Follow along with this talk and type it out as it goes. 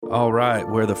All right,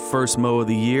 where the first mow of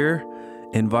the year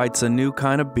invites a new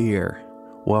kind of beer.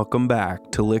 Welcome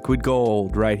back to Liquid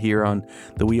Gold right here on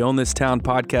the We Own This Town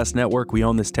podcast network,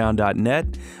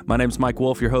 weownthistown.net. My name's Mike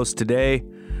Wolf, your host today.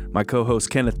 My co-host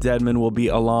Kenneth Dedman will be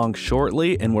along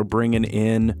shortly, and we're bringing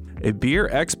in a beer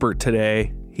expert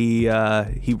today. He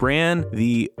ran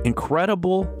the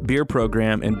incredible beer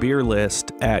program and beer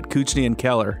list at Kuchny &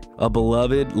 Keller, a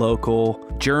beloved local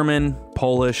German,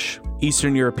 Polish,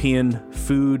 Eastern European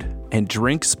food and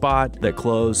drink spot that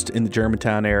closed in the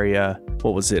Germantown area.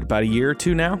 What was it, about a year or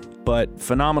two now? But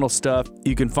phenomenal stuff.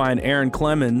 You can find Aaron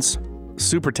Clemens,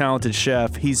 super talented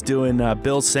chef. He's doing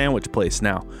Bill's Sandwich Place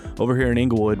now over here in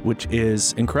Inglewood, which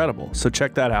is incredible. So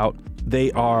check that out.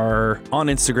 They are on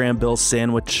Instagram, Bill's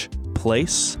Sandwich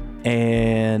Place,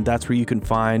 and that's where you can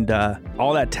find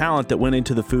all that talent that went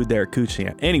into the food there at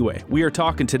Kuchny. Anyway, we are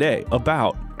talking today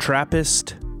about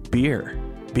Trappist beer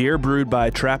brewed by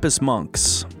Trappist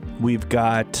monks. We've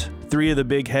got three of the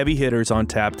big heavy hitters on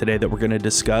tap today that we're going to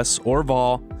discuss: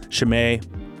 Orval, Chimay,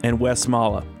 and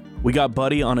Westmalle. We got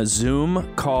Buddy on a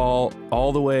Zoom call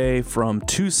all the way from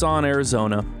Tucson,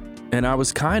 Arizona. And I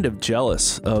was kind of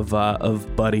jealous of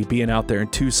Buddy being out there in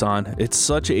Tucson. It's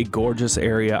such a gorgeous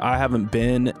area. I haven't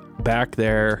been back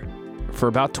there for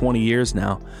about 20 years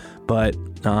now, but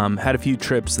had a few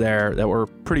trips there that were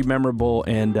pretty memorable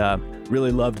and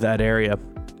really loved that area.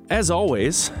 As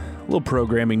always, a little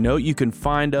programming note, you can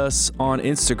find us on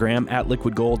Instagram at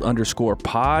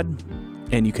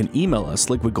liquidgold_pod, and you can email us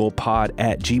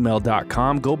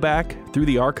liquidgoldpod@gmail.com. Go back through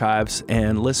the archives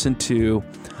and listen to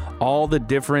all the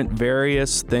different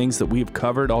various things that we've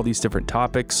covered, all these different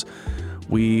topics.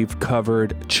 We've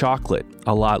covered chocolate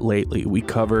a lot lately. We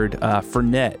covered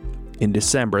Fernet in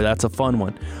December. That's a fun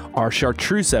one. Our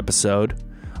chartreuse episode,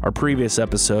 our previous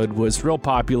episode, was real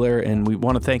popular, and we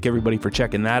want to thank everybody for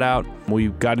checking that out. We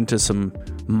got into some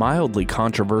mildly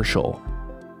controversial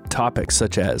topics,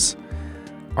 such as,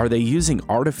 are they using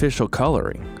artificial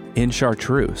coloring in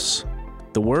chartreuse?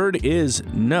 The word is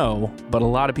no, but a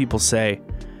lot of people say,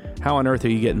 how on earth are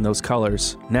you getting those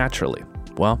colors naturally?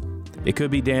 Well, it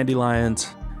could be dandelions.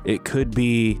 It could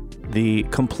be the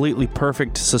completely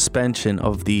perfect suspension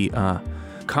of the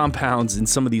compounds in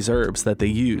some of these herbs that they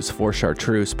use for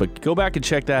chartreuse. But go back and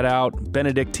check that out.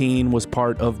 Benedictine was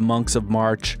part of Monks of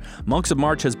March. Monks of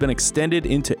March has been extended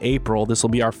into April. This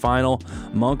will be our final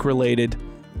monk-related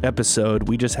episode.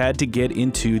 We just had to get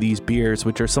into these beers,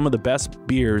 which are some of the best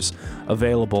beers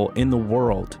available in the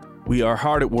world. We are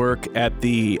hard at work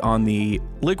on the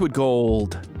Liquid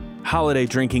Gold Holiday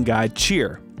Drinking Guide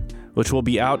Cheer, which will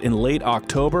be out in late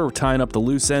October. We're tying up the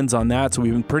loose ends on that, so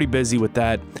we've been pretty busy with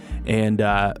that, and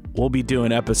we'll be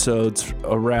doing episodes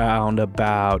around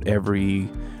about every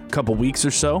couple weeks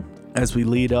or so as we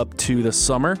lead up to the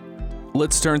summer.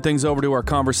 Let's turn things over to our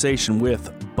conversation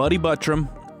with Buddy Buttram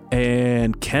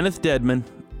and Kenneth Dedman,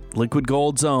 Liquid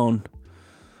Gold's own,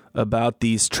 about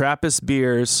these Trappist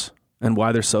beers and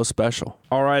why they're so special.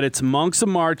 All right, it's Monks of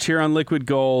March here on Liquid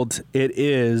Gold. It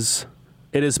is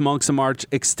Monks of March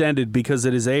extended because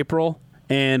it is April,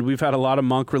 and we've had a lot of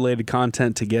monk-related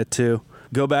content to get to.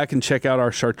 Go back and check out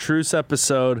our chartreuse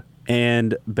episode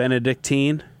and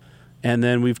Benedictine, and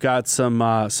then we've got some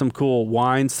cool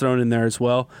wines thrown in there as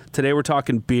well. Today we're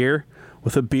talking beer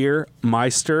with a beer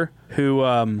meister who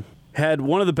had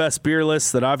one of the best beer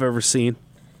lists that I've ever seen,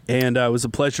 and it was a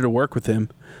pleasure to work with him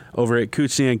over at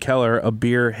Kuchny & Keller, a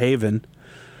beer haven.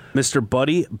 Mr.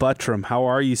 Buddy Buttram, how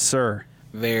are you, sir?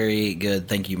 Very good.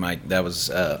 Thank you, Mike. That was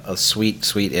a sweet,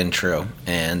 sweet intro,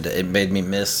 and it made me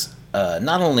miss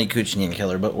not only Kuchny &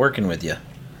 Keller, but working with you.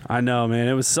 I know, man.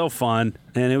 It was so fun,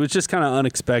 and it was just kind of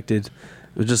unexpected. It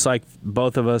was just like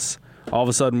both of us, all of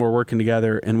a sudden we're working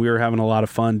together, and we were having a lot of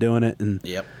fun doing it. And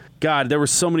yep. God, there were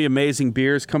so many amazing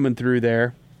beers coming through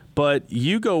there. But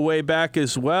you go way back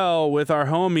as well with our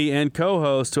homie and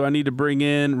co-host, who I need to bring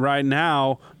in right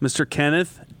now, Mr.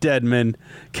 Kenneth Dedman.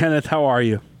 Kenneth, how are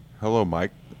you? Hello,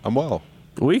 Mike. I'm well.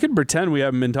 We could pretend we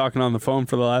haven't been talking on the phone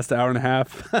for the last hour and a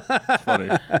half. It's funny.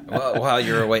 Well, while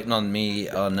you were waiting on me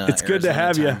on it's good to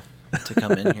have you to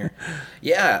come in here.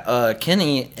 Yeah,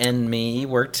 Kenny and me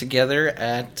worked together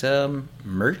at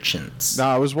Merchants.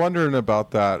 Now, I was wondering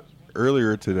about that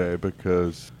earlier today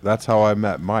because that's how I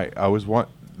met Mike.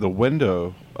 The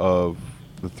window of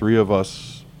the three of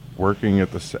us working at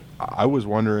I was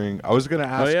wondering. I was going to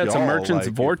ask. Oh yeah, it's y'all, a Merchants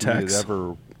Vortex.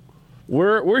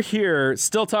 We're here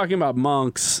still talking about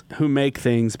monks who make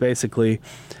things. Basically,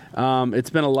 it's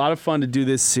been a lot of fun to do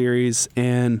this series,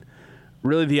 and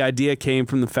really the idea came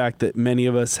from the fact that many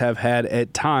of us have had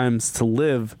at times to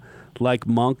live like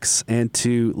monks and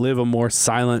to live a more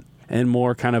silent and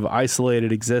more kind of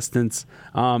isolated existence.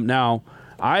 Now,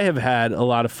 I have had a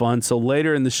lot of fun. So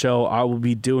later in the show, I will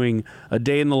be doing a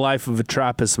day in the life of a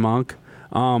Trappist monk.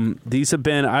 These have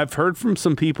been, I've heard from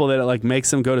some people that it like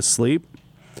makes them go to sleep,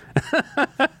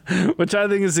 which I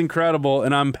think is incredible.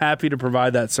 And I'm happy to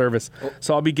provide that service.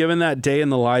 So I'll be giving that day in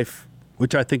the life,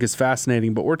 which I think is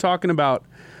fascinating. But we're talking about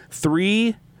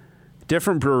 3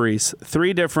 different breweries,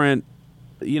 3 different,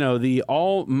 the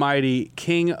almighty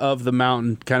king of the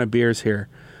mountain kind of beers here.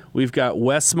 We've got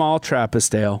Westmalle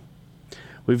Trappist Ale.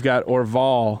 We've got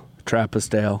Orval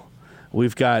Trappist Ale.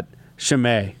 We've got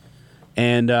Chimay.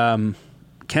 And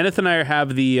Kenneth and I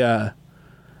have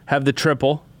the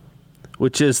triple,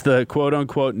 which is the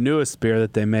quote-unquote newest beer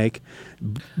that they make.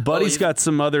 Buddy's got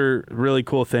some other really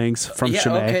cool things from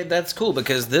Chimay. Okay, that's cool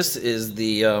because this is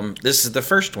the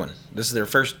first one. This is their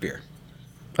first beer.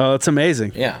 Oh, that's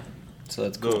amazing. Yeah. So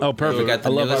that's cool. Oh, perfect. We got the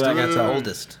newest, I got the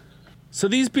oldest. So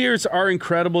these beers are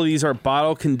incredible. These are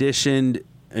bottle conditioned.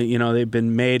 They've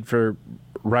been made for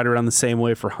right around the same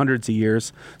way for hundreds of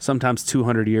years, sometimes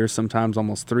 200 years, sometimes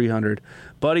almost 300.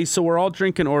 Buddy, so we're all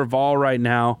drinking Orval right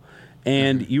now,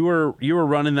 and you were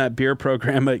running that beer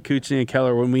program at Kuchny and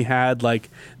Keller when we had like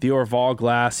the Orval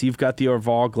glass. You've got the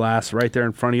Orval glass right there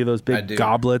in front of you, those big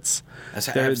goblets.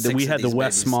 We had the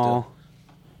Westmalle.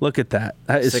 Look at that.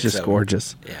 It's just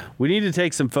gorgeous. Yeah. We need to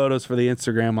take some photos for the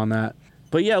Instagram on that.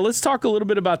 But yeah, let's talk a little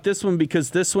bit about this one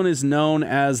because this one is known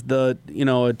as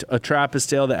a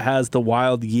Trappist ale that has the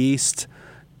wild yeast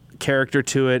character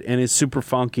to it and is super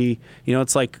funky.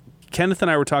 It's like Kenneth and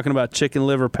I were talking about chicken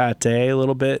liver pate a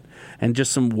little bit and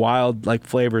just some wild like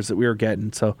flavors that we were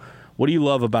getting. So what do you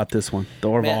love about this one, the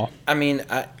Orval?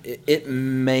 It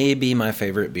may be my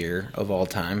favorite beer of all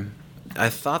time. I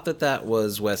thought that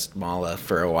was Westmalle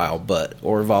for a while, but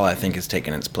Orval I think has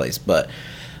taken its place. But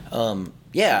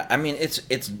yeah,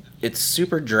 it's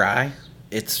super dry.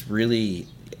 It's really,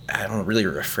 really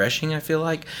refreshing. I feel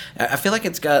like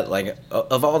it's got like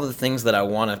of all the things that I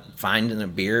want to find in a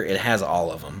beer, it has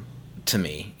all of them to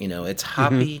me. It's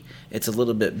hoppy, it's a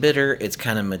little bit bitter, it's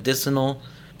kind of medicinal.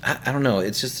 I don't know.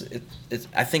 It's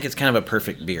I think it's kind of a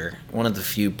perfect beer. One of the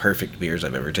few perfect beers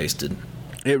I've ever tasted.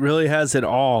 It really has it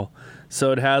all.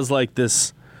 So it has like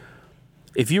this.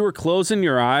 If you were closing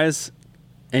your eyes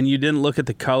and you didn't look at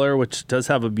the color, which does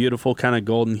have a beautiful kind of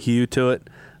golden hue to it.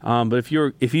 But if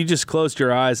you just closed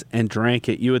your eyes and drank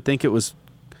it, you would think it was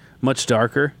much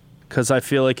darker because I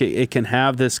feel like it can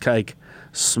have this like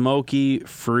smoky,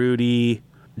 fruity,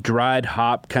 dried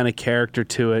hop kind of character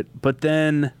to it. But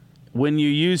then when you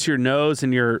use your nose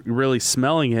and you're really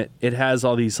smelling it, it has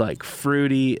all these like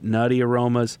fruity, nutty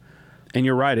aromas. And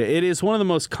you're right. It is one of the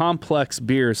most complex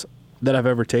beers that I've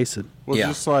ever tasted. Well,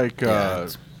 just like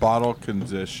bottle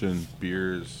conditioned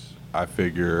beers, I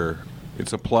figure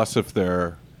it's a plus if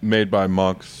they're made by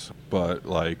monks, but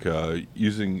like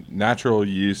using natural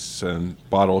yeasts and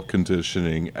bottle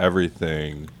conditioning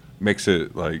everything makes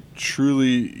it like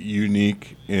truly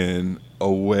unique in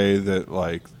a way that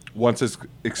like once it's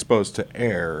exposed to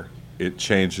air, it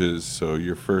changes. So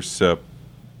your first sip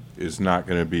is not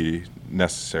going to be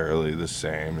necessarily the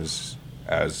same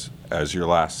as your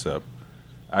last sip.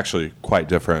 Actually, quite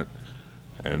different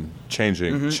and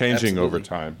changing over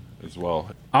time as well.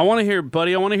 I want to hear,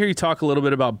 buddy, you talk a little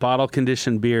bit about bottle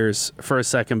conditioned beers for a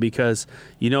second because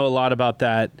you know a lot about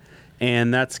that,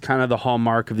 and that's kind of the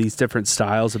hallmark of these different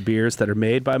styles of beers that are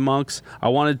made by monks.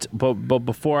 But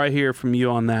before I hear from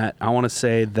you on that, I want to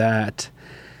say that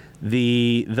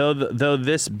though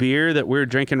this beer that we're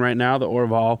drinking right now, the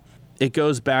Orval, it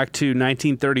goes back to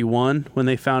 1931 when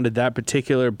they founded that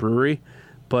particular brewery.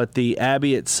 But the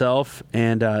Abbey itself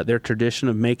and their tradition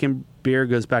of making beer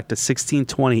goes back to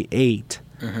 1628.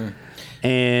 Mm-hmm.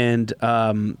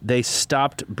 And they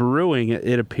stopped brewing,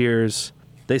 it appears.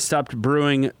 They stopped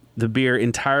brewing the beer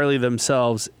entirely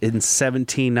themselves in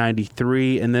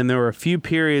 1793. And then there were a few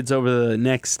periods over the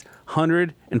next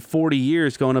 140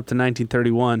 years going up to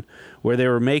 1931 where they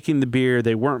were making the beer,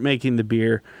 they weren't making the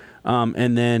beer.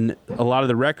 And then a lot of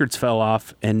the records fell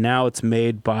off, and now it's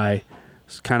made by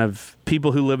kind of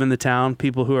people who live in the town,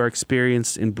 people who are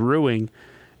experienced in brewing,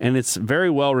 and it's very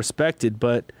well respected.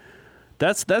 But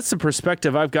that's the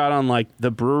perspective I've got on like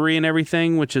the brewery and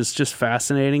everything, which is just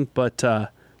fascinating. But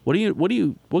what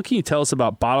can you tell us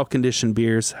about bottle conditioned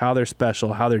beers, how they're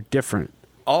special, how they're different?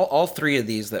 All three of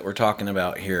these that we're talking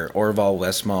about here, Orval,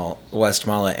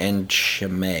 Westmalle, and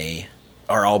Chimay,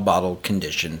 are all bottle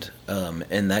conditioned,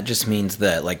 and that just means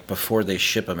that like before they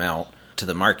ship them out to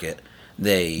the market,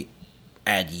 they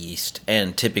add yeast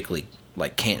and typically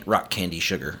like rock candy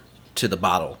sugar to the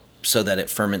bottle so that it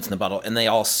ferments in the bottle, and they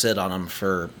all sit on them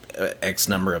for X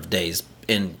number of days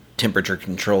in temperature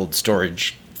controlled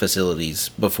storage facilities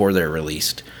before they're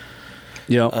released.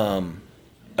 Yeah.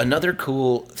 Another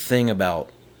cool thing about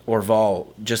Orval,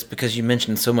 just because you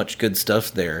mentioned so much good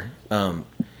stuff there.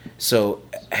 So,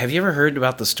 have you ever heard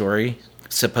about the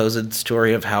supposed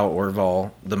story of how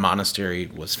Orval, the monastery,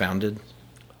 was founded?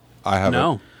 I haven't.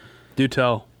 No. Do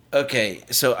tell. Okay,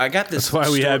 so I got this. That's why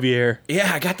we have you here.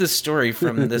 Yeah, I got this story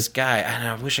from this guy, and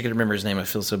I wish I could remember his name. I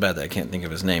feel so bad that I can't think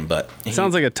of his name, but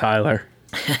Sounds like a Tyler.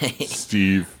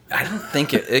 Steve. I don't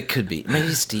think it could be. Maybe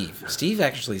Steve. Steve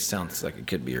actually sounds like it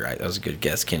could be right. That was a good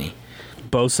guess, Kenny.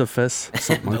 Bocephus,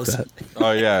 something like that.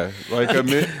 Oh yeah, like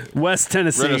a West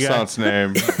Tennessee Renaissance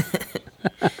name.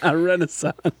 guy. A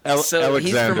Renaissance. So Alexander.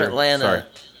 he's from Atlanta.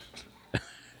 Sorry.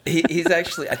 He's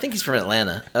actually, I think he's from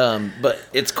Atlanta. But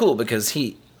it's cool because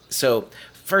so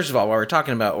first of all, while we're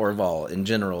talking about Orval in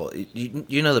general,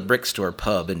 you know the Brick Store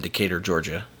pub in Decatur,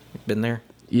 Georgia? Been there?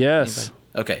 Yes.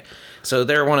 Okay. So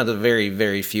they're one of the very,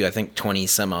 very few, I think 20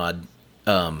 some odd,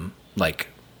 like,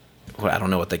 well, I don't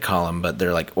know what they call them, but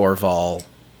they're like Orval.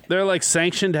 They're like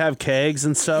sanctioned to have kegs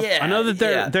and stuff. Yeah, I know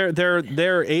that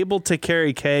they're able to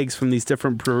carry kegs from these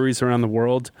different breweries around the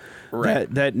world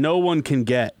Right. that no one can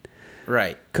get.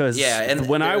 Right. Because and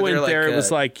when I went they're there, like, it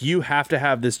was like, you have to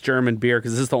have this German beer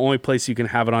because this is the only place you can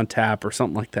have it on tap or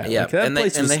something like that. Yeah, Like, that and they-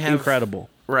 place and is they have- incredible.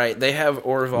 Right, they have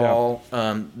Orval.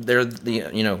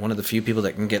 They're one of the few people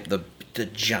that can get the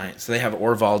giant. So they have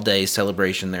Orval Day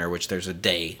celebration there, which there's a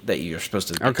day that you're supposed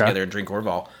to get together and drink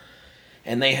Orval,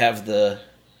 and they have the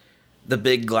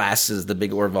big glasses, the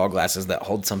big Orval glasses that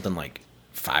hold something like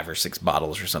 5 or 6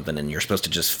 bottles or something, and you're supposed to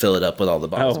just fill it up with all the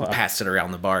bottles and pass it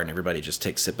around the bar, and everybody just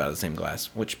takes a sip out of the same glass,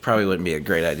 which probably wouldn't be a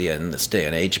great idea in this day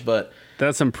and age, but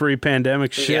That's some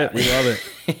pre-pandemic shit. Yeah. We love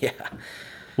it. yeah.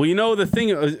 Well, you know the thing,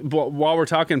 while we're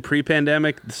talking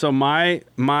pre-pandemic, so my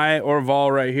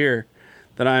Orval right here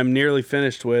that I'm nearly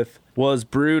finished with was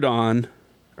bottled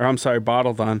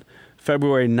on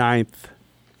February 9th,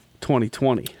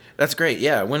 2020. That's great.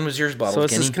 Yeah, when was yours bottled,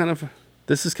 So Kenny?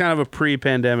 this is kind of a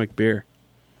pre-pandemic beer.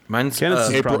 Mine's Kenneth's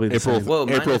is April probably the same. Whoa,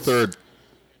 mine April is- 3rd.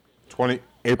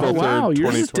 April 3rd, Wow,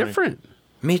 yours 2020. is different.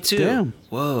 Me too. Damn.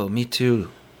 Whoa, me too.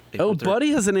 April 3rd.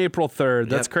 Buddy has an April 3rd.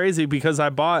 That's Yep. crazy because I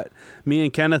bought me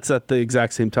and Kenneth's at the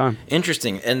exact same time.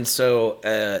 Interesting. And so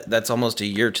that's almost a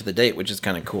year to the date, which is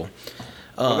kind of cool.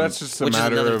 Well, that's just a which is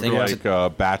matter another of thing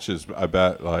like batches. I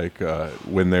bet like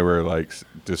when they were like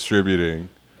distributing,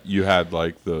 you had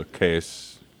like the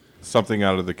case, something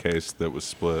out of the case that was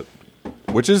split,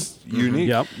 which is unique.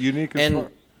 Yep. Unique as And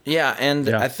far- yeah, and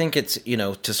Yeah. I think it's,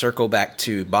 to circle back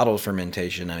to bottle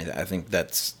fermentation, I think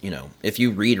that's, if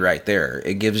you read right there,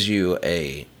 it gives you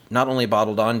a not only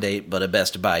bottled on date, but a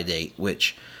best by date,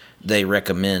 which they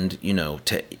recommend,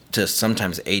 to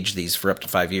sometimes age these for up to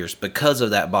 5 years. Because of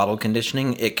that bottle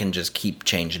conditioning, it can just keep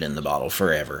changing in the bottle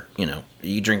forever.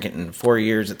 You drink it in 4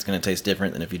 years, it's going to taste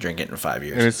different than if you drink it in 5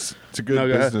 years. And it's a good No,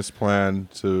 go ahead. business plan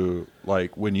to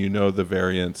like when you know the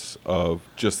variants of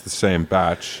just the same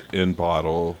batch in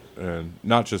bottle, and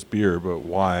not just beer but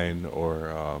wine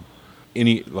or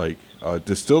any like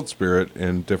distilled spirit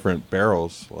in different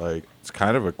barrels. Like it's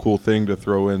kind of a cool thing to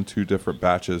throw in 2 different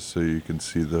batches so you can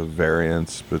see the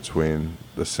variance between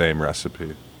the same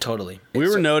recipe. Totally. We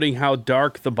were noting how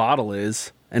dark the bottle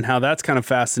is and how that's kind of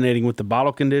fascinating with the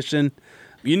bottle condition.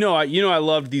 I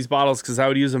loved these bottles because I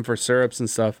would use them for syrups and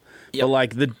stuff. Yep. But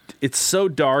like it's so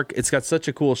dark, it's got such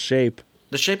a cool shape.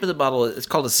 The shape of the bottle, it's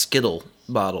called a Skittle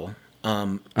bottle.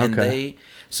 And Okay.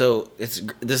 this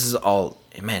is all,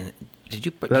 man, do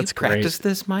you That's practice great.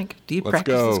 this, Mike? Do you Let's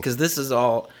practice this? go. Because this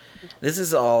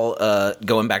is all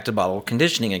going back to bottle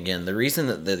conditioning again. The reason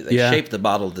that they Yeah. shape the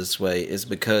bottle this way is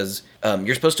because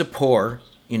you're supposed to pour,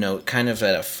 kind of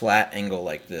at a flat angle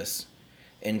like this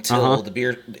until the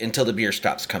beer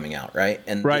stops coming out, right?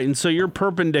 And Right, and so you're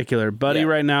perpendicular. Buddy Yeah.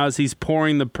 right now, as he's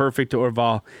pouring the perfect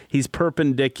Orval, he's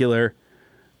perpendicular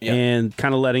Yep. and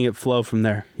kind of letting it flow from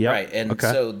there. Yep. Right, and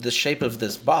okay. so the shape of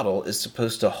this bottle is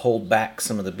supposed to hold back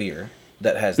some of the beer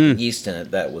that has the yeast in it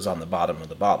that was on the bottom of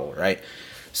the bottle, right?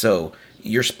 So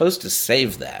you're supposed to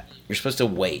save that. You're supposed to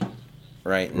wait,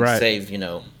 right? And Right. save,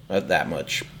 that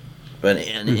much, an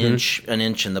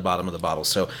inch in the bottom of the bottle.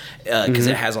 So because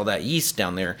it has all that yeast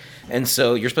down there, and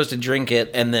so you're supposed to drink it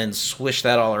and then swish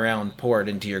that all around, pour it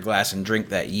into your glass, and drink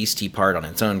that yeasty part on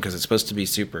its own because it's supposed to be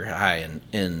super high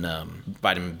in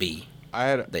vitamin B. I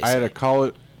had They I had say.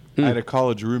 a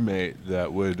college roommate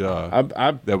that would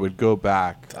I go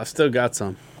back. I've still got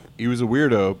some. He was a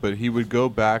weirdo, but he would go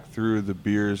back through the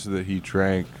beers that he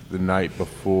drank the night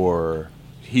before.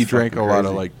 He drank a lot of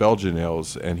crazy. like Belgian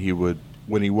ales, and he would,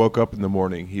 when he woke up in the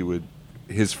morning,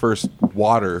 his first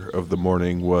water of the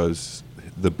morning was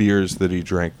the beers that he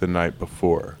drank the night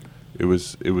before. It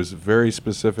was a very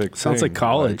specific. Sounds like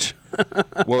college.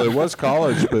 Well, it was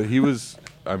college, but he was.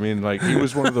 I mean, like, he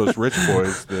was one of those rich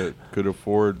boys that could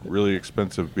afford really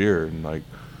expensive beer, and like.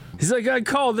 He's like, I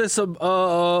call this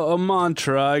a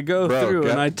mantra. I go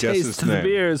through and I taste the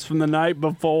beers from the night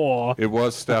before. It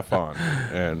was Stefan,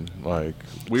 and like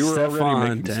we were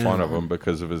already making fun of him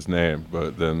because of his name,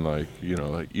 but then like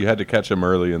you had to catch him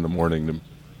early in the morning to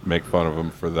make fun of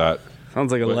him for that.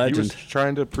 Sounds like a legend. He was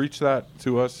trying to preach that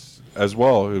to us as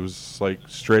well. It was like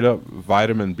straight up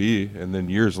vitamin B, and then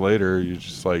years later, you're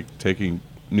just like taking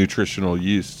nutritional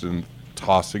yeast and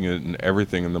tossing it in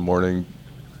everything in the morning.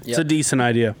 It's a decent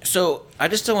idea. So I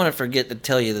just don't want to forget to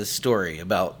tell you this story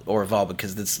about Orval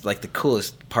because it's like the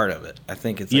coolest part of it. I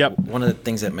think it's like one of the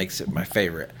things that makes it my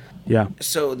favorite. Yeah.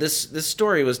 So this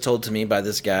story was told to me by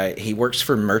this guy. He works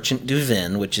for Merchant du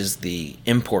Vin, which is the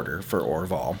importer for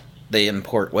Orval. They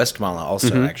import Westmalle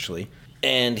also, actually.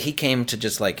 And he came to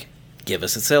just like give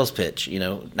us a sales pitch. He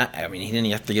didn't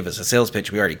have to give us a sales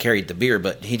pitch. We already carried the beer,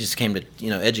 but he just came to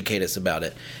educate us about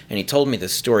it. And he told me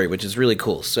this story, which is really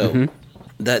cool. So.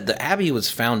 The abbey was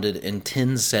founded in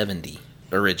 1070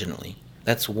 originally.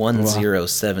 That's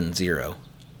 1070.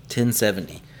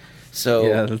 1070. So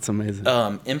yeah, that's amazing.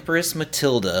 Empress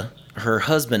Matilda, her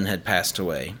husband had passed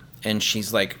away, and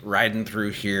she's like riding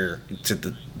through here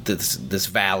to this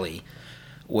valley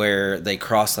where they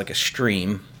cross like a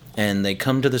stream, and they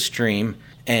come to the stream,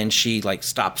 and she like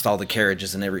stops all the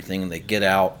carriages and everything, and they get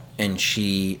out, and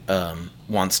she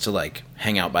wants to like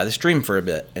hang out by the stream for a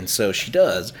bit, and so she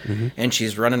does, and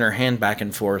she's running her hand back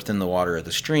and forth in the water of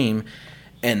the stream,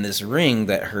 and this ring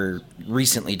that her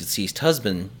recently deceased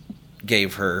husband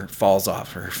gave her falls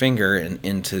off her finger and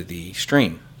into the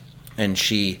stream, and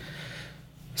she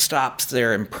stops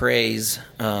there and prays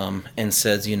and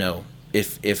says,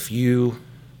 if you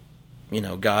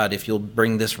God, if you'll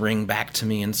bring this ring back to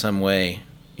me in some way,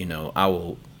 I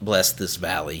will bless this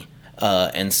valley.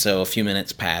 And so a few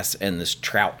minutes pass, and this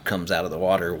trout comes out of the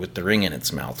water with the ring in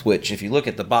its mouth, which, if you look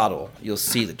at the bottle, you'll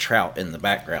see the trout in the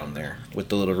background there with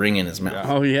the little ring in his mouth.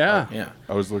 Oh, yeah. Yeah.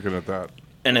 I was looking at that.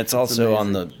 And it's also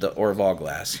on the Orval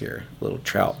glass here, little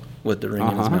trout with the ring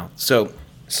in his mouth.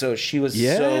 So she was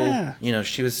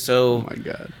she was so oh my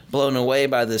God. blown away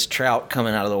by this trout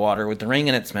coming out of the water with the ring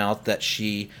in its mouth that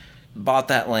she bought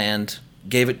that land,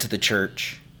 gave it to the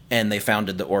church, and they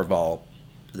founded the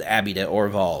Abbey de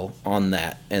Orval on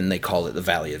that, and they call it the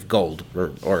Valley of Gold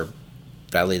or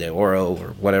Valley de Oro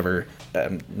or whatever.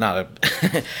 I'm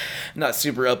not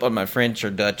super up on my French or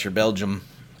Dutch or Belgium,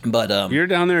 but you're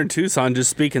down there in Tucson just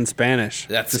speaking Spanish.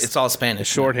 It's all Spanish.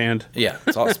 Shorthand. Yeah,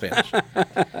 it's all Spanish.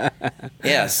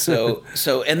 Yeah, so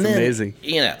and then amazing.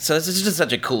 So this is just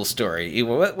such a cool story.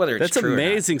 Whether it's that's true an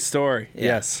amazing or not. story. Yeah.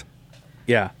 Yes.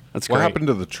 Yeah, that's great. What happened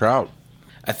to the trout?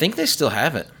 I think they still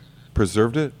have it.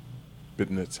 Preserved it?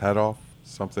 Bitten its head off?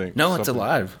 Something? No, it's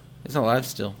alive. It's alive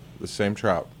still. The same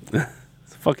trout.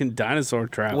 It's a fucking dinosaur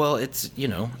trap. Well, it's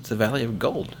it's a Valley of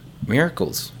Gold.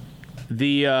 Miracles.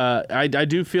 I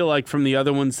do feel like from the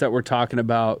other ones that we're talking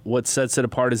about, what sets it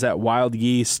apart is that wild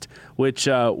yeast, which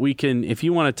we can, if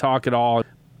you want to talk at all,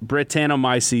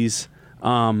 Brettanomyces,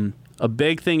 a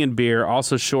big thing in beer,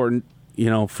 also shortened,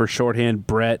 for shorthand,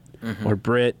 Brett or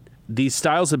Brit. These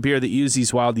styles of beer that use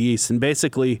these wild yeasts, and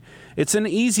basically it's an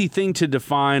easy thing to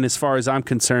define as far as I'm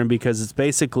concerned, because it's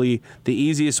basically the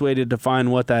easiest way to define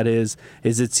what that is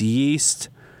it's yeast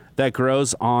that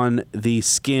grows on the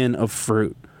skin of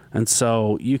fruit. And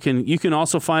so you can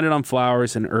also find it on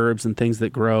flowers and herbs and things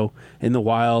that grow in the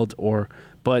wild,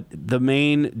 but the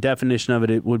main definition of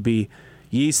it would be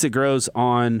yeast that grows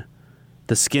on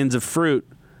the skins of fruit.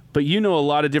 But a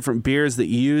lot of different beers that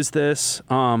use this.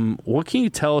 What can you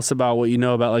tell us about what you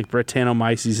know about like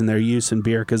Brettanomyces and their use in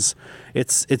beer? Because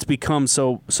it's become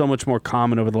so much more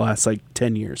common over the last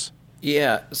 10 years.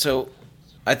 Yeah, so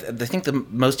I think the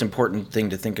most important thing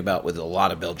to think about with a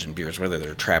lot of Belgian beers, whether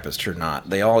they're Trappist or not,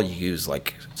 they all use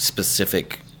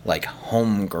specific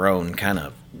homegrown kind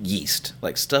of yeast,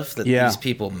 stuff that these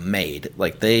people made.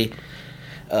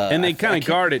 And they kind of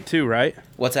guard it too, right?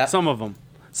 What's that? Some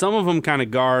of them kind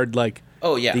of guard the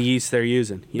yeast they're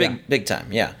using. Yeah. Big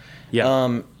time, yeah.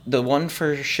 Yeah. The one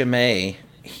for Chimay,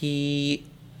 he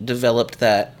developed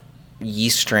that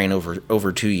yeast strain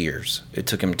over 2 years. It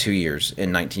took him 2 years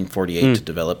in 1948 to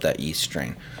develop that yeast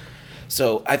strain.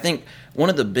 So I think one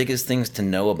of the biggest things to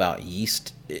know about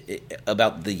yeast,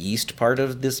 about the yeast part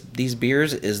of these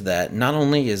beers, is that not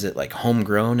only is it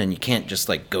homegrown, and you can't just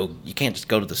go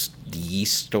to the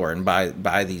yeast store and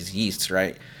buy these yeasts,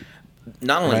 right?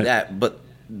 Not only that, but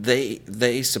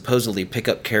they supposedly pick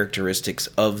up characteristics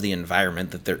of the environment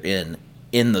that they're in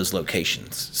in those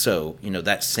locations. So,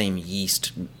 that same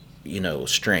yeast,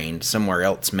 strain somewhere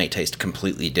else may taste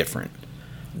completely different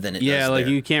than it does Yeah, like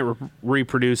there. you can't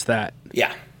reproduce that.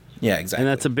 Yeah. Yeah, exactly.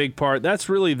 And that's a big part. That's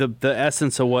really the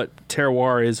essence of what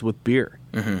terroir is with beer.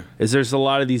 Is there's a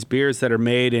lot of these beers that are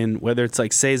made in, whether it's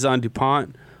like Saison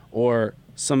DuPont or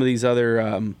some of these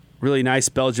other really nice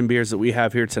Belgian beers that we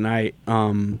have here tonight.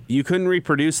 You couldn't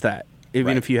reproduce that even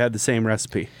Right. if you had the same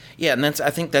recipe. Yeah, and I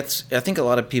think a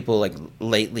lot of people like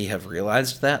lately have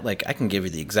realized that, like, I can give you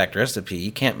the exact recipe.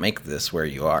 You can't make this where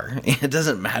you are. It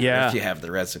doesn't matter Yeah. if you have the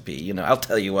recipe. I'll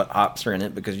tell you what hops are in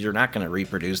it because you're not going to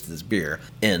reproduce this beer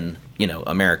in,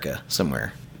 America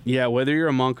somewhere. Yeah, whether you're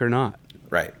a monk or not,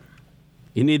 Right.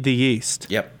 you need the yeast.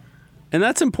 Yep. And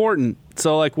that's important.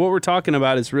 So, like, what we're talking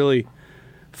about is really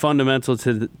fundamental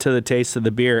to the taste of the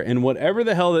beer. And whatever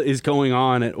the hell is going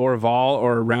on at Orval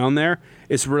or around there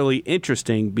is really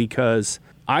interesting because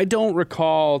I don't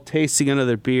recall tasting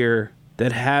another beer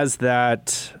that has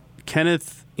that.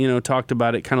 Kenneth, talked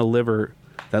about it, kind of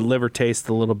that liver taste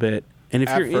a little bit. And if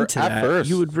At you're into at that, first.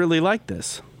 you would really like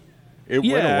this. It went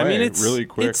Yeah, I away mean, it's- really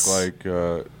quick. it's- Like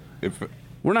if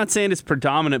We're not saying it's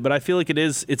predominant, but I feel like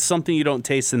it's something you don't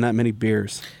taste in that many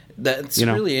beers. That's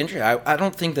really interesting. I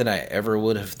don't think that I ever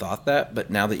would have thought that, but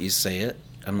now that you say it,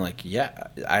 I'm like, yeah,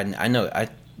 I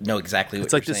know exactly what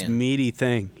It's like you're this saying. meaty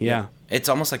thing. Yeah. It's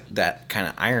almost like that kind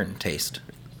of iron taste.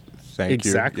 Thank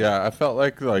Exactly. you. Yeah, I felt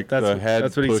like the head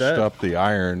that's what he pushed said. up the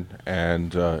iron,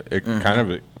 and it kind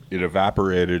of it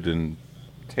evaporated and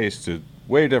tasted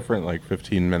way different like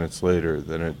 15 minutes later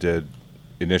than it did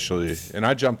initially. And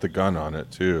I jumped the gun on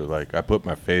it too. Like I put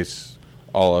my face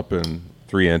all up in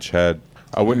 3-inch head.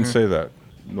 I wouldn't say that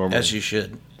normally. As you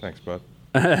should. Thanks, bud.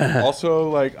 Also,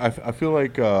 like I feel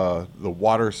like the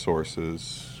water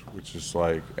sources, which is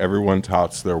like everyone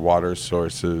touts their water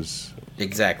sources.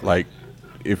 Exactly. Like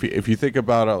if you think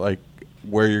about it, like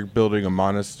where you're building a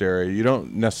monastery, you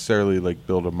don't necessarily like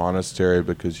build a monastery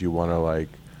because you want to like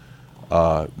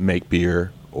make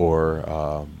beer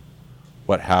or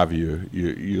what have you.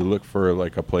 You look for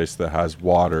like a place that has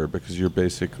water because you're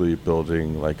basically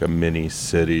building like a mini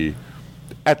city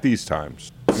at these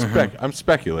times. I'm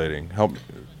speculating. Help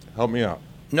me out.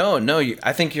 No,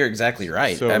 I think you're exactly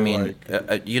right. So, I mean,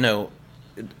 like-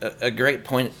 a great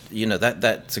point.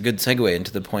 That's a good segue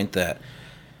into the point that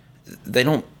they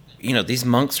don't. These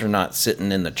monks are not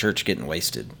sitting in the church getting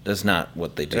wasted. That's not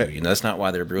what they do. That's not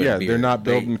why they're brewing Yeah, beer. they're not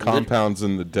They building compounds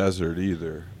in the desert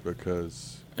either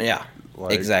because Yeah,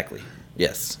 Like- exactly.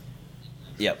 Yes.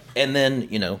 Yep. And then,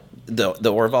 the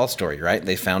Orval story, right?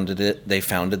 They founded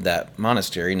that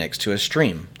monastery next to a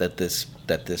stream that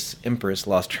this empress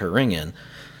lost her ring in.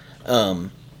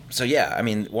 So yeah, I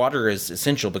mean, water is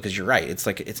essential because you're right.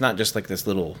 It's not just like this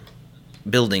little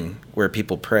building where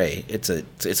people pray. It's a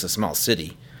small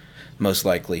city, most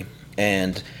likely.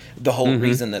 And the whole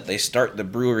reason that they start the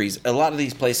breweries, a lot of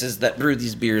these places that brew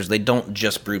these beers, they don't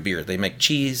just brew beer. They make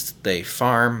cheese, they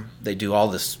farm, they do all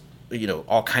this,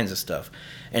 all kinds of stuff.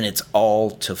 And it's all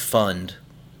to fund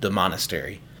the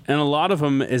monastery. And a lot of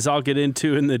them, as I'll get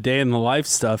into in the day in the life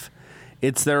stuff,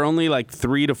 they're only like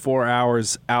 3 to 4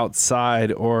 hours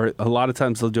outside, or a lot of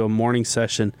times they'll do a morning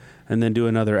session and then do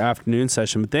another afternoon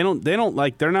session. But they don't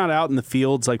like, they're not out in the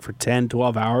fields like for 10,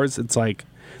 12 hours. It's like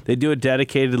they do a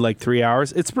dedicated like 3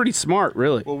 hours. It's pretty smart,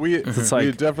 really. well, we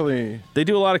like- definitely. They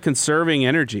do a lot of conserving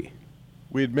energy.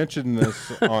 We had mentioned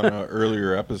this on an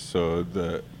earlier episode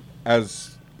that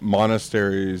as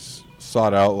monasteries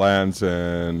sought out lands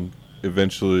and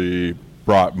eventually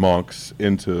brought monks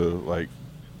into like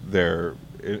their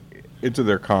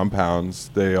compounds,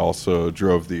 they also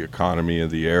drove the economy of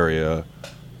the area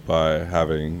by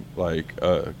having like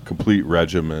a complete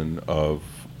regimen of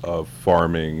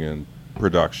farming and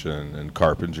production and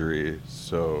carpentry.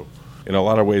 So in a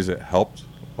lot of ways it helped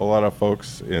a lot of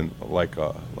folks in like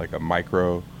a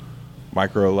micro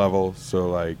level. So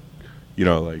like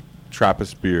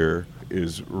Trappist beer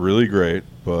is really great,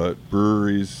 but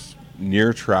breweries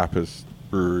near Trappist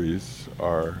breweries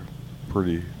are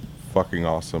pretty fucking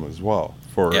awesome as well.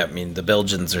 Yeah, I mean, the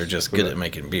Belgians are just good at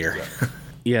making beer.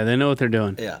 Yeah, they know what they're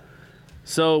doing. Yeah.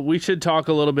 So we should talk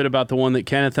a little bit about the one that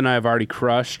Kenneth and I have already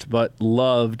crushed, but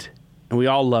loved, and we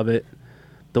all love it,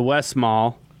 the West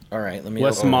Mall. All right, let me...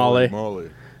 West oh, Mall. Holy moly.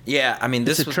 Yeah, I mean,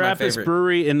 this It's a was my Trappist favorite.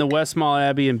 brewery in the West Mall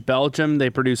Abbey in Belgium. They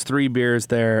produce 3 beers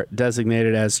there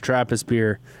designated as Trappist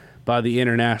beer by the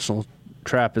International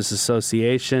Trappist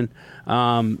Association.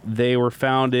 They were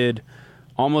founded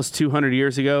almost 200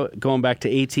 years ago, going back to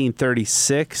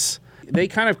 1836. They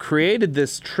kind of created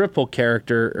this triple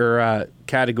character or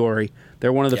category.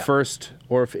 They're one of the Yeah. first,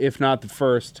 or if not the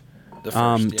first, The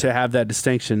first, to have that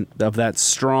distinction of that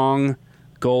strong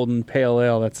golden pale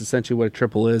ale. That's essentially what a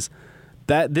triple is.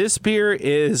 That this beer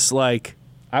is like,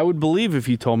 I would believe if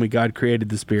you told me God created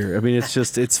this beer. I mean,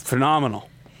 it's phenomenal.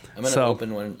 I'm going to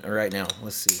open one right now.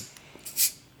 Let's see.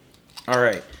 All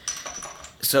right.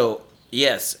 So,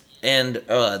 yes, and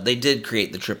they did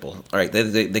create the triple. All right,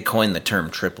 they coined the term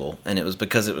triple, and it was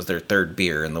because it was their third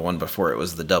beer, and the one before it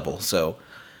was the double. So,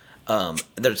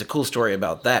 there's a cool story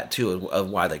about that, too, of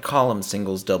why they call them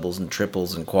singles, doubles, and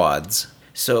triples, and quads.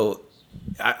 So,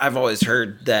 I've always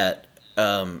heard that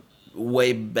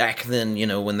way back then,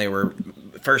 when they were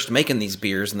first making these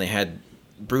beers and they had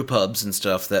brew pubs and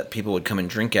stuff that people would come and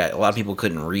drink at, a lot of people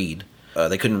couldn't read.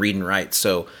 They couldn't read and write,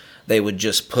 so they would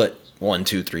just put 1,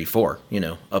 2, 3, 4,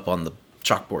 up on the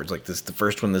chalkboards. Like, this is the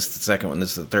first one, this is the second one,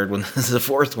 this is the third one, this is the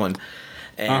fourth one.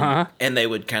 And they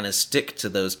would kind of stick to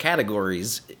those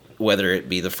categories, whether it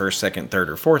be the first, second, third,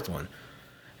 or fourth one.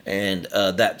 And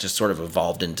that just sort of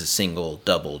evolved into single,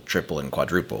 double, triple, and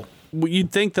quadruple.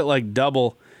 You'd think that, like,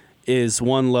 double is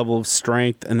one level of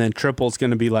strength, and then triple is going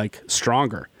to be, like,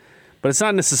 stronger. But it's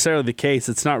not necessarily the case.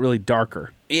 It's not really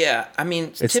darker. Yeah, I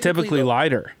mean... It's typically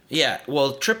lighter. Yeah,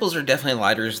 well, triples are definitely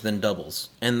lighter than doubles.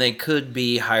 And they could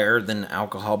be higher than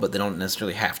alcohol, but they don't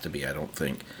necessarily have to be, I don't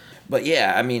think. But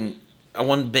yeah, I mean,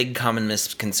 one big common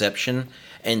misconception,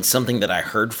 and something that I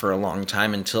heard for a long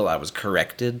time until I was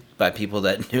corrected by people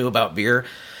that knew about beer,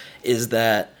 is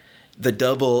that the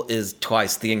double is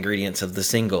twice the ingredients of the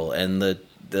single, and the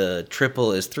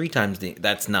triple is 3 times the...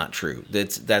 That's not true.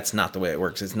 That's not the way it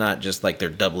works. It's not just like they're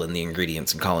doubling the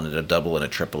ingredients and calling it a double and a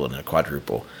triple and a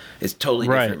quadruple. It's totally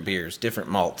different beers, different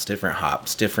malts, different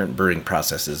hops, different brewing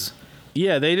processes.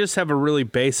 Yeah, they just have a really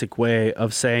basic way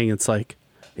of saying it's like,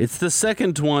 it's the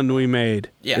second one we made.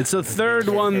 Yeah. It's the third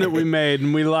one that we made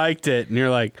and we liked it. And you're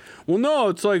like, well, no,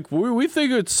 it's like, we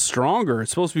think it's stronger.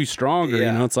 It's supposed to be stronger.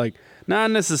 Yeah. It's like, not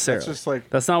necessarily. That's just like...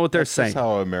 That's not what they're saying. That's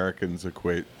how Americans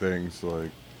equate things,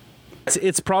 like...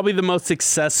 It's probably the most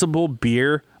accessible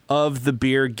beer of the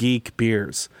beer geek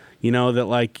beers. That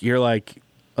like you're like,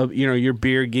 your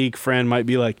beer geek friend might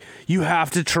be like, you have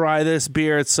to try this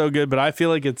beer. It's so good. But I feel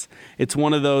like it's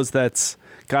one of those that's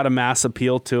got a mass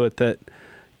appeal to it that,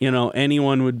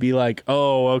 anyone would be like,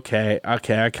 oh, okay, I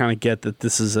kind of get that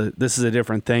this is a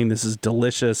different thing. This is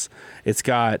delicious. It's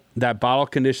got that bottle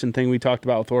condition thing we talked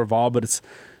about with Orval, but it's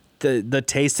the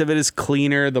taste of it is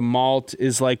cleaner. The malt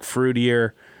is like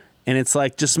fruitier. And it's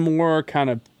like just more kind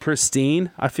of pristine.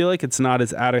 I feel like it's not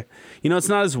as it's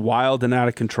not as wild and out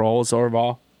of control as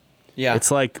Orval. Yeah.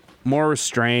 It's like more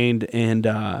restrained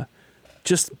and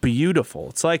just beautiful.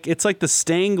 It's like the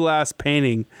stained glass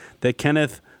painting that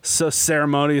Kenneth so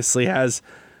ceremoniously has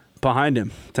behind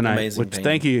him tonight. Amazing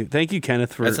painting. Thank you,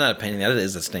 Kenneth, for... That's not a painting. That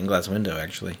is a stained glass window,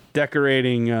 actually.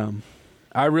 Decorating.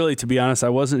 To be honest, I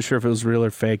wasn't sure if it was real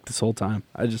or fake this whole time.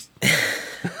 I just...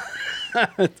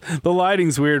 The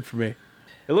lighting's weird for me.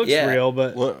 It looks real,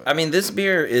 but... Well, I mean, this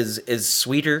beer is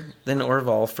sweeter than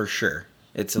Orval for sure.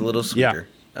 It's a little sweeter.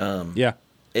 Yeah.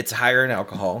 It's higher in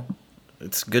alcohol.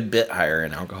 It's a good bit higher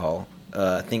in alcohol.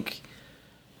 I think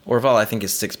Orval,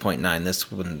 is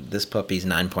 6.9. This puppy's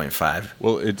 9.5.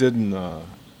 Well, it didn't...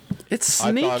 It's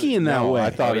sneaky in that way. I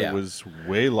thought it was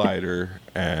way lighter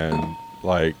and,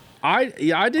 like... I did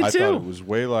too. I thought it was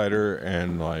way lighter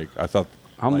and, like, I thought...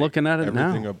 I'm looking at it now.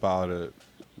 Everything about it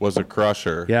was a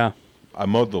crusher. Yeah. I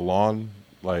mowed the lawn,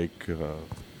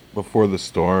 before the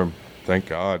storm. Thank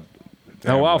God.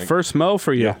 Damn, wow, first mow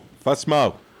for you. Yeah, first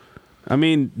mow. I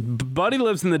mean, Buddy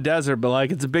lives in the desert, but,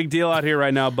 like, it's a big deal out here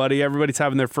right now, Buddy. Everybody's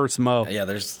having their first mow. Yeah,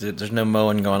 there's no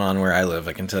mowing going on where I live,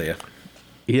 I can tell you.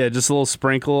 Yeah, just a little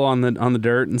sprinkle on the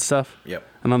dirt and stuff. Yep.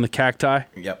 And on the cacti.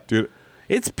 Yep. Dude.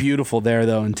 It's beautiful there,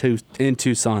 though, in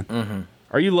Tucson. Mm-hmm.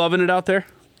 Are you loving it out there?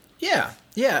 Yeah.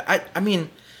 I mean,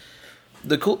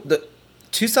 the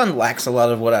Tucson lacks a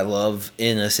lot of what I love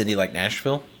in a city like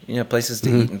Nashville. Places to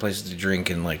eat and places to drink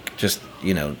and like just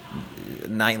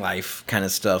nightlife kind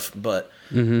of stuff. But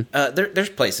there's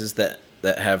places that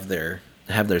have their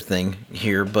thing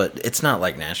here, but it's not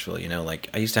like Nashville. Like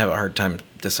I used to have a hard time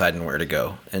deciding where to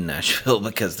go in Nashville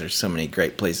because there's so many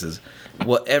great places.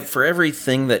 For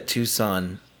everything that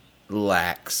Tucson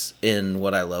lacks in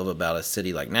what I love about a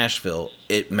city like Nashville,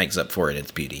 it makes up for it in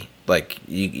its beauty. Like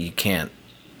you can't.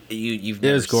 You've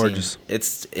never It is gorgeous.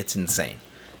 It's insane.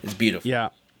 It's beautiful. Yeah.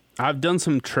 I've done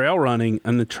some trail running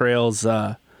on the trails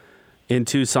in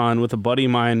Tucson with a buddy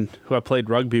of mine who I played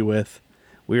rugby with.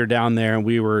 We were down there and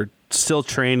we were still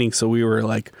training, so we were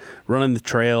like running the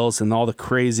trails and all the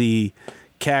crazy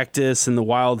cactus and the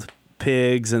wild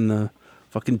pigs and the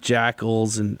fucking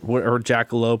jackals or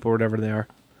jackalope or whatever they are.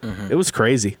 It was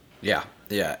crazy. Yeah.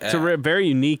 Yeah, It's a very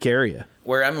unique area.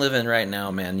 where I'm living right now,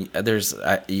 man.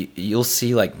 You'll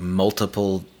see like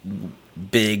multiple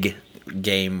big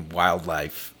game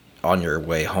wildlife on your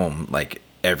way home, like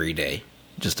every day,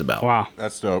 just about. Wow.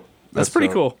 That's dope. That's pretty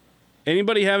dope. cool.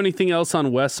 Anybody have anything else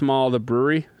on West Mall, the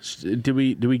brewery? Do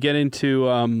we get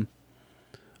into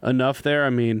enough there?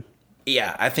 I mean,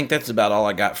 Yeah, I think that's about all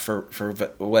I got for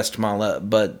West Mala.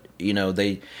 But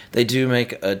they do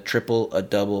make a triple, a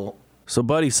double. so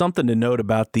buddy, something to note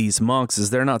about these monks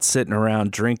is they're not sitting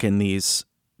around drinking these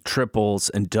triples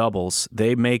and doubles.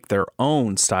 They make their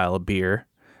own style of beer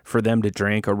for them to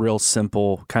drink, a real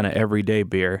simple kind of everyday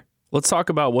beer. Let's talk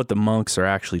about what the monks are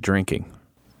actually drinking.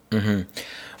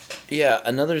 Yeah,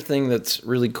 another thing that's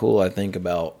really cool, I think,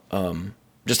 about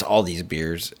just all these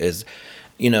beers is,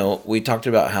 we talked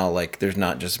about how like there's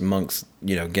not just monks,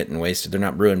 getting wasted. They're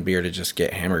not brewing beer to just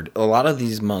get hammered. A lot of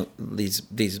these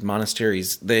these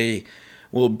monasteries, they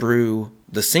will brew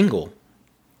the single,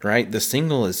 right? The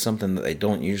single is something that they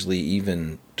don't usually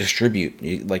even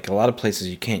distribute. Like a lot of places,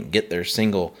 you can't get their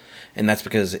single, and that's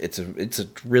because it's a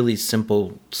really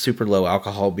simple, super low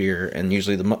alcohol beer, and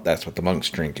usually that's what the monks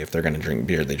drink. If they're going to drink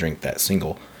beer, they drink that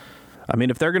single. I mean,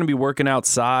 if they're going to be working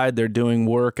outside, they're doing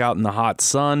work out in the hot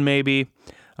sun, maybe.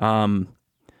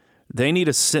 They need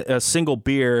a single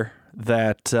beer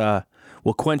that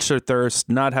will quench their thirst,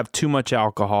 not have too much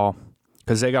alcohol,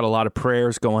 because they got a lot of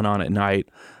prayers going on at night,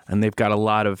 and they've got a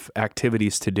lot of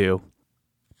activities to do.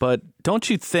 But don't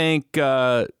you think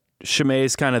Chimay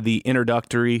is kind of the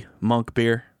introductory monk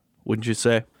beer? Wouldn't you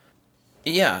say?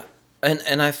 Yeah,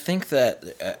 and I think that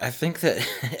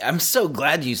I'm so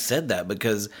glad you said that,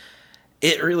 because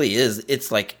it really is.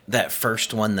 It's like that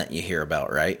first one that you hear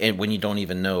about, right? And when you don't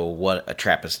even know what a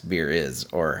Trappist beer is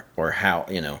or how,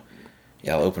 Yeah,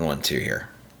 I'll open one too here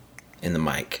in the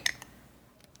mic.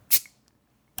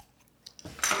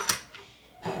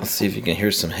 Let's see if you can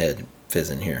hear some head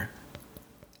fizzing here.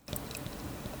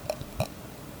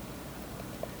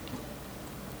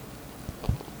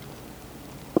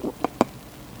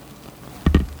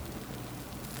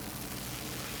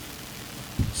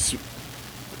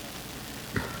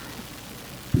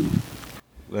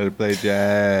 Let it play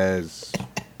jazz.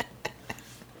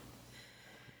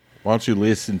 Why don't you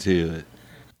listen to it?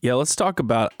 Yeah, let's talk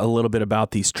about a little bit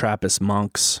about these Trappist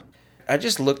monks. I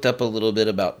just looked up a little bit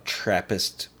about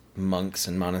Trappist monks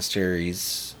and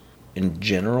monasteries in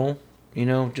general.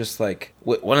 Just like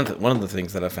one of the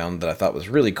things that I found that I thought was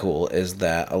really cool is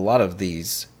that a lot of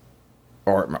these,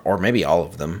 or maybe all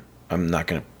of them, I'm not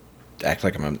going to act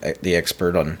like I'm the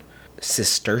expert on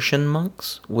Cistercian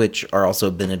monks, which are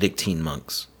also Benedictine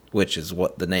monks, which is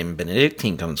what the name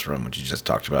Benedictine comes from, which you just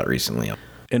talked about recently.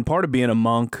 And part of being a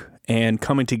monk and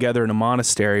coming together in a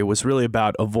monastery was really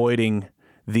about avoiding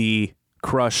the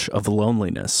crush of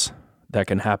loneliness that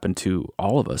can happen to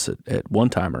all of us at one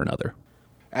time or another.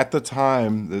 At the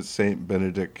time that Saint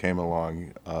Benedict came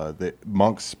along, the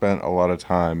monks spent a lot of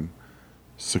time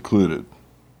secluded,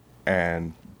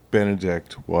 and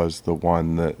Benedict was the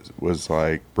one that was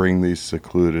like, bring these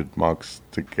secluded monks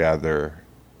together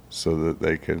so that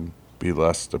they can be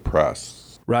less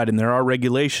depressed. Right, and there are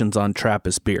regulations on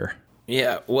Trappist beer.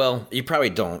 Yeah, well, you probably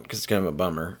don't, because it's kind of a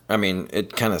bummer. I mean,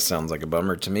 it kind of sounds like a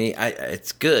bummer to me.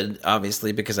 It's good,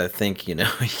 obviously, because I think, you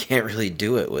can't really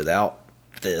do it without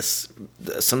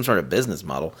some sort of business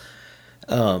model.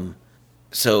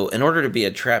 So in order to be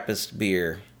a Trappist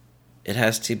beer, it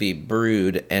has to be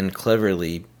brewed and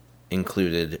cleverly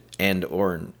included and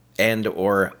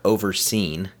or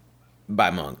overseen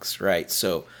by monks, right?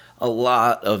 So a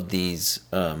lot of these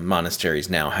monasteries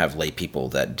now have lay people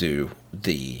that do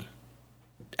the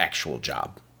actual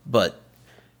job, but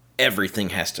everything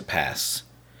has to pass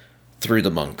through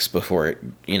the monks before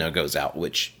it goes out,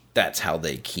 which that's how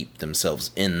they keep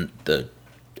themselves in the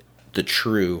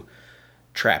true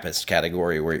Trappist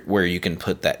category, where you can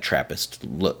put that Trappist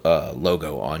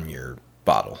logo on your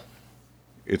bottle.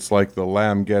 It's like the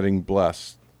lamb getting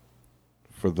blessed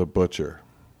for the butcher.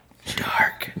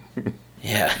 Dark.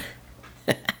 Yeah.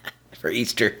 For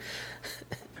Easter.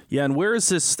 Yeah, and where is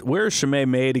Chimay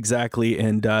made exactly,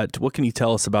 and what can you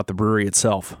tell us about the brewery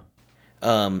itself?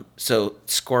 So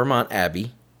Scormont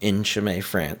Abbey in Chimay,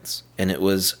 France, and it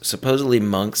was supposedly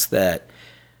monks that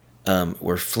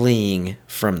were fleeing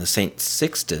from the Saint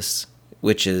Sixtus,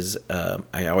 which is,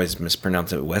 I always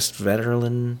mispronounce it,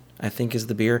 Westveterlen, I think is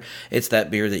the beer. It's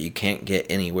that beer that you can't get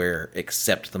anywhere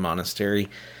except the monastery.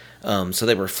 So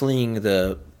they were fleeing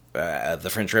the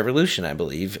French Revolution, I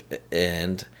believe,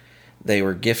 and they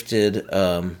were gifted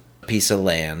a piece of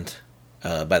land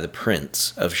by the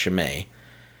Prince of Chimay,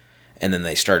 and then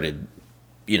they started,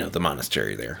 the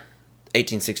monastery there.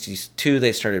 1862,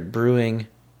 they started brewing.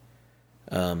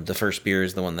 The first beer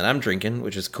is the one that I'm drinking,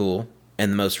 which is cool.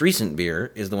 And the most recent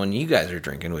beer is the one you guys are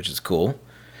drinking, which is cool.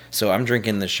 So I'm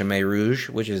drinking the Chimay Rouge,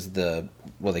 which is they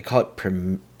call it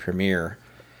Premier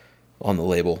on the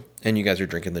label. And you guys are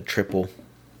drinking the triple.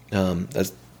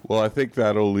 Well, I think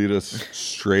that'll lead us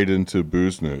straight into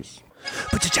booze news.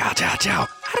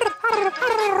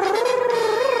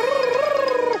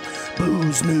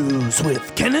 Booze News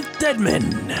with Kenneth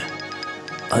Deadman.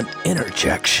 An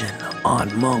interjection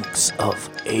on Monks of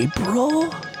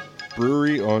April.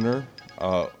 Brewery owner,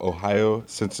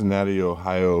 Cincinnati,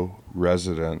 Ohio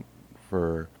resident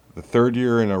for the third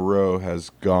year in a row has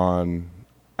gone,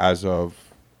 as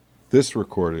of this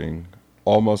recording,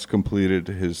 almost completed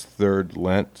his third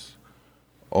Lent,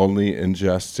 only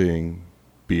ingesting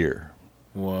beer.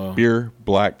 Whoa. Beer,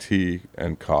 black tea,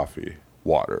 and coffee.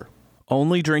 Water.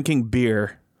 Only drinking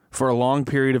beer for a long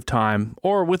period of time,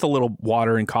 or with a little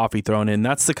water and coffee thrown in.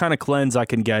 That's the kind of cleanse I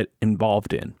can get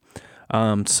involved in.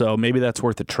 So maybe that's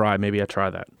worth a try. Maybe I try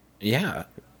that. Yeah.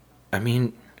 I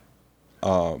mean,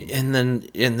 and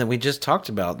then we just talked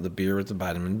about the beer with the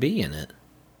vitamin B in it.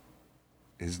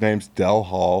 His name's Del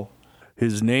Hall.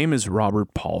 His name is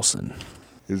Robert Paulson.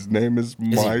 His name is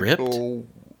he Michael.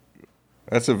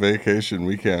 That's a vacation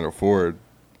we can't afford.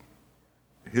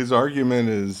 His argument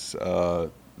is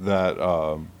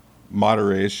that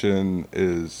moderation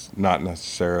is not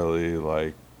necessarily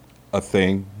like a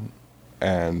thing,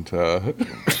 and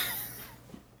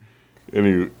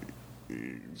and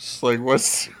he's like,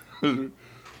 what's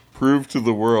prove to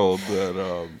the world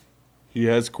that he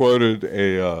has quoted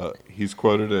he's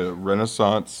quoted a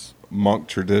Renaissance monk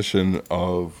tradition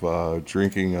of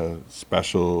drinking a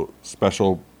special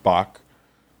Bock,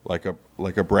 like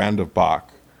a brand of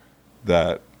Bock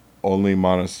that only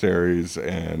monasteries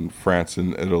and France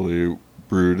and Italy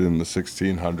brewed in the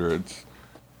 1600s.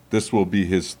 This will be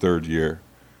his third year,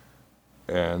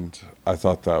 and I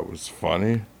thought that was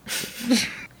funny.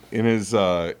 In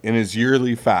his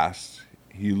yearly fast,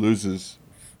 he loses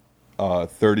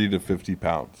 30 to 50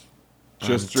 pounds.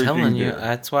 Just I'm drinking telling you, beer.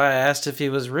 that's why I asked if he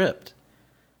was ripped.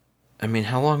 I mean,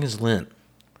 how long is Lent?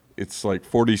 It's like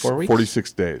 4 weeks?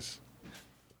 46 days.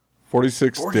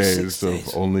 46 days. days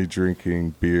of only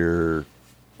drinking beer,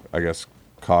 I guess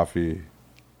coffee,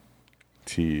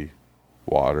 tea,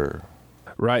 water.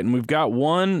 Right, and we've got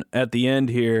one at the end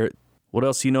here. What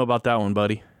else do you know about that one,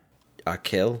 buddy?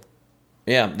 Akel?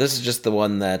 Yeah, this is just the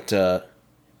one that,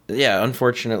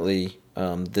 unfortunately,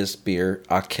 this beer,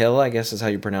 Akel, I guess is how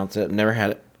you pronounce it. Never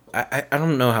had it. I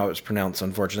don't know how it's pronounced,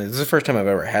 unfortunately. This is the first time I've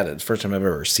ever had it. It's the first time I've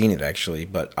ever seen it, actually.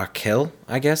 But Akel,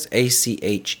 I guess,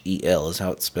 Acchel is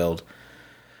how it's spelled.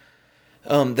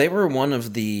 They were one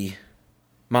of the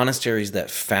monasteries that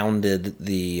founded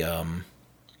the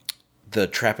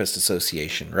Trappist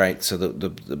Association, right? So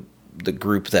the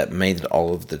group that made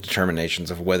all of the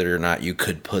determinations of whether or not you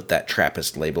could put that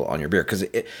Trappist label on your beer. Because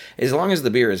as long as the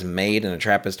beer is made in a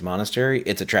Trappist monastery,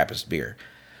 it's a Trappist beer.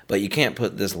 But you can't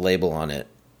put this label on it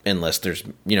unless there's,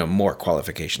 more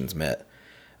qualifications met.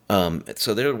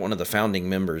 So they're one of the founding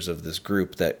members of this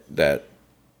group that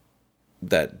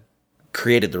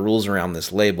created the rules around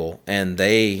this label, and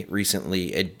they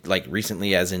recently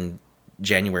as in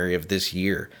January of this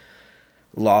year,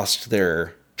 lost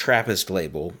their Trappist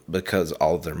label because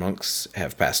all of their monks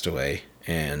have passed away,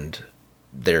 and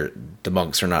the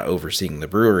monks are not overseeing the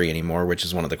brewery anymore, which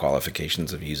is one of the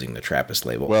qualifications of using the Trappist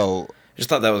label. Well, just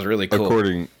thought that was really cool.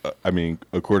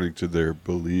 According to their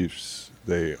beliefs,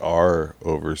 they are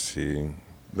overseeing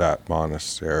that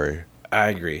monastery. I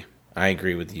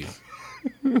agree with you.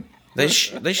 They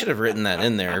should have written that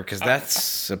in there, because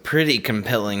that's a pretty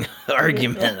compelling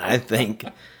argument, I think.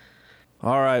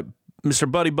 All right, Mr.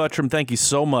 Buddy Buttram, thank you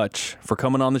so much for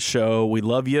coming on the show. We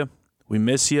love you. We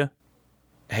miss you.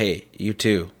 Hey, you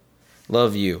too.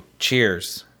 Love you.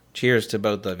 Cheers. Cheers to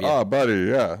both of you. Oh, buddy,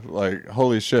 yeah. Like,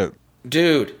 holy shit.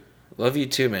 Dude, love you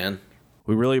too, man.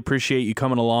 We really appreciate you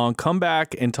coming along. Come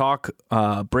back and talk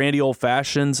brandy old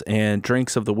fashions and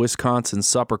drinks of the Wisconsin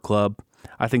Supper Club.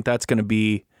 I think that's going to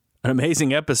be an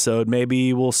amazing episode.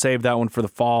 Maybe we'll save that one for the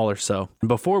fall or so.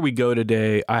 Before we go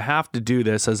today, I have to do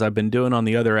this as I've been doing on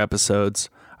the other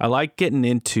episodes. I like getting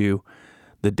into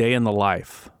the day in the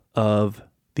life of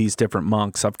these different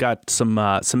monks. I've got some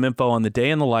info on the day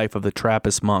in the life of the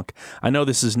Trappist monk. I know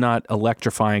this is not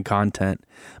electrifying content,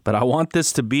 but I want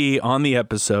this to be on the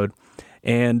episode.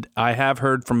 And I have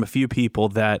heard from a few people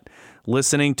that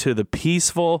listening to the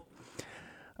peaceful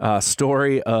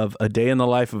story of a day in the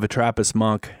life of a Trappist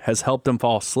monk has helped them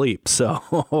fall asleep.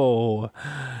 So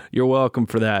you're welcome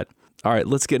for that. All right,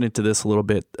 let's get into this a little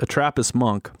bit. A Trappist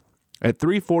monk At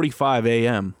 3:45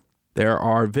 a.m., there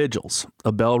are vigils.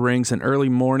 A bell rings in early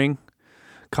morning,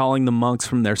 calling the monks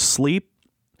from their sleep.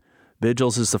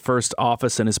 Vigils is the first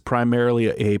office and is primarily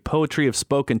a poetry of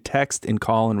spoken text in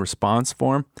call and response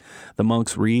form. The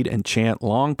monks read and chant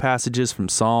long passages from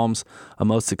Psalms, a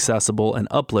most accessible and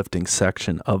uplifting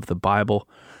section of the Bible.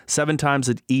 7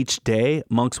 times each day,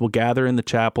 monks will gather in the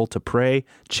chapel to pray,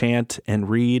 chant, and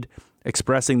read,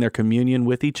 expressing their communion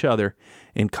with each other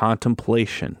in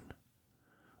contemplation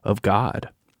of God.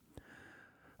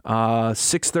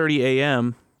 6:30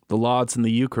 a.m., the Lauds and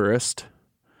the Eucharist.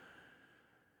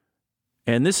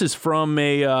 And this is from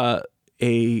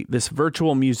this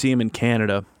virtual museum in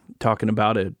Canada, talking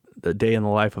about the day in the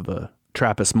life of a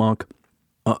Trappist monk.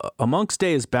 A monk's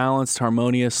day is balanced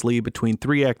harmoniously between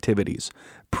 3 activities: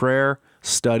 prayer,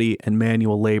 study, and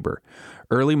manual labor.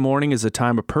 Early morning is a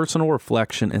time of personal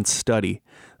reflection and study.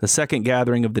 The second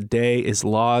gathering of the day is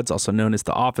Lauds, also known as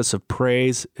the Office of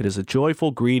Praise. It is a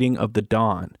joyful greeting of the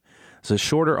dawn. It's a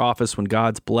shorter office when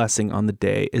God's blessing on the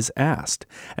day is asked.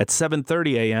 At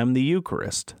 7:30 a.m., the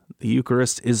Eucharist. The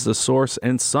Eucharist is the source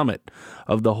and summit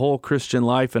of the whole Christian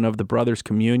life and of the brothers'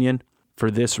 communion. For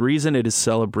this reason, it is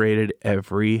celebrated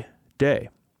every day.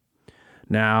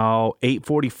 Now,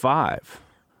 8:45.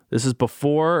 This is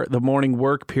before the morning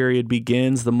work period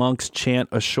begins. The monks chant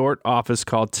a short office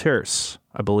called Terce,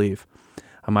 I believe.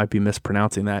 I might be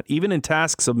mispronouncing that. Even in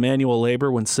tasks of manual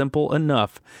labor, when simple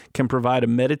enough, can provide a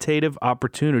meditative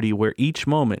opportunity where each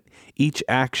moment, each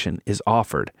action is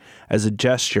offered as a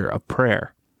gesture of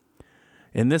prayer.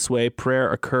 In this way,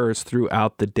 prayer occurs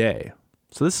throughout the day.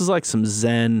 So this is like some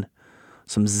Zen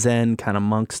kind of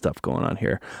monk stuff going on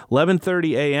here.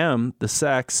 11:30 a.m., the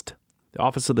Sext. The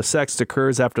office of the Sext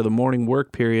occurs after the morning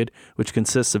work period, which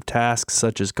consists of tasks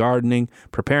such as gardening,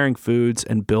 preparing foods,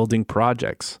 and building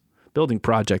projects.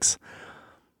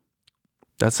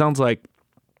 That sounds like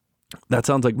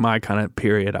my kind of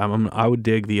period. I would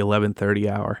dig the 11:30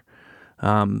 hour.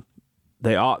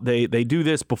 They do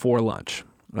this before lunch.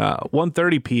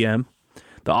 1:30 p.m.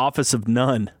 The Office of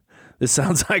None. This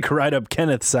sounds like right up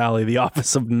Kenneth's alley. The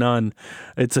Office of None.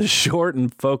 It's a short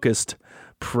and focused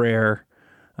prayer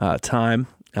time.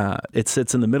 It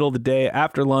sits in the middle of the day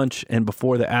after lunch and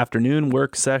before the afternoon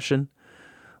work session.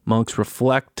 Monks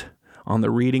reflect on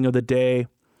the reading of the day,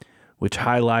 which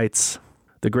highlights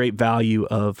the great value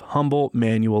of humble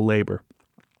manual labor.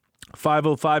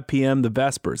 5:05 p.m., the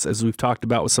Vespers, as we've talked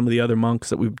about with some of the other monks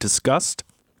that we've discussed.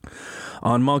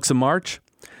 On Monks of March,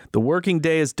 the working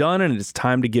day is done and it is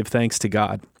time to give thanks to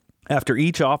God. After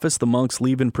each office, the monks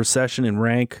leave in procession in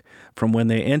rank from when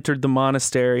they entered the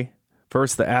monastery.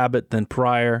 First the abbot, then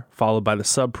prior, followed by the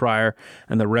sub-prior,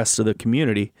 and the rest of the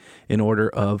community in order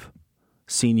of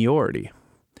seniority.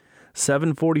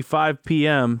 7:45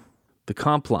 p.m., the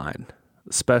Compline,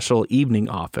 the special evening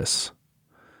office.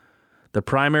 The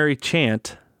primary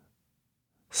chant,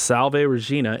 Salve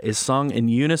Regina, is sung in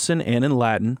unison and in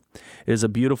Latin. It is a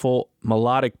beautiful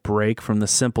melodic break from the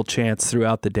simple chants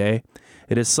throughout the day.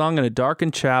 It is sung in a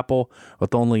darkened chapel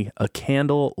with only a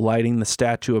candle lighting the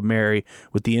statue of Mary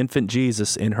with the infant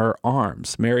Jesus in her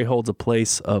arms. Mary holds a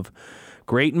place of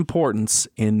great importance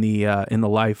in the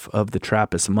life of the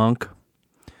Trappist monk.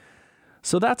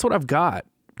 So that's what I've got.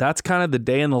 That's kind of the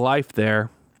day in the life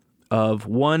there of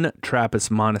one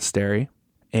Trappist monastery.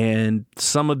 And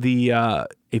some of the,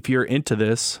 if you're into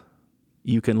this,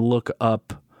 you can look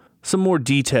up some more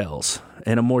details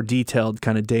and a more detailed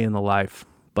kind of day in the life.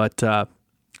 But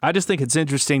I just think it's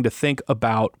interesting to think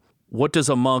about what does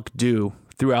a monk do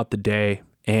throughout the day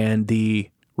and the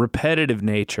repetitive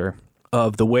nature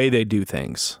of the way they do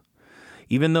things.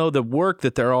 Even though the work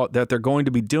that they're going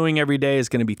to be doing every day is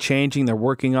going to be changing, they're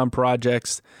working on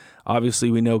projects.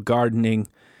 Obviously, we know gardening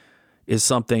is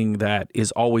something that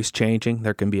is always changing.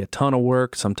 There can be a ton of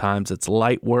work. Sometimes it's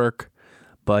light work.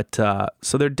 But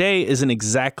so their day isn't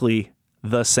exactly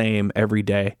the same every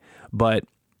day, but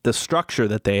the structure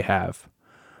that they have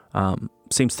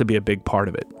seems to be a big part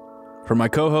of it. For my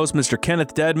co-host, Mr.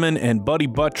 Kenneth Dedman, and Buddy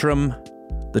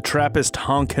Buttram, the Trappist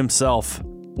honk himself,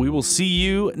 we will see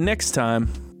you next time.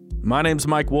 My name's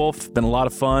Mike Wolf. Been a lot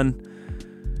of fun.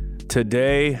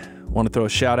 Today, I want to throw a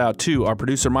shout out to our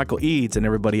producer, Michael Eads, and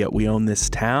everybody at We Own This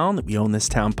Town, the We Own This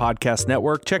Town podcast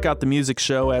network. Check out the music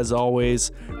show as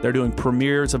always. They're doing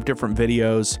premieres of different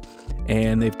videos,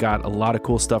 and they've got a lot of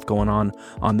cool stuff going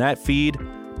on that feed.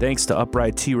 Thanks to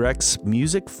Upright T-Rex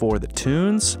Music for the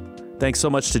tunes. Thanks so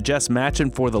much to Jess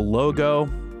Matchin for the logo,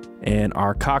 and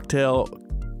our cocktail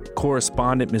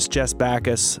correspondent, Miss Jess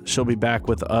Backus. She'll be back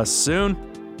with us soon.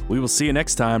 We will see you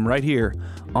next time right here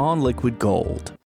on Liquid Gold.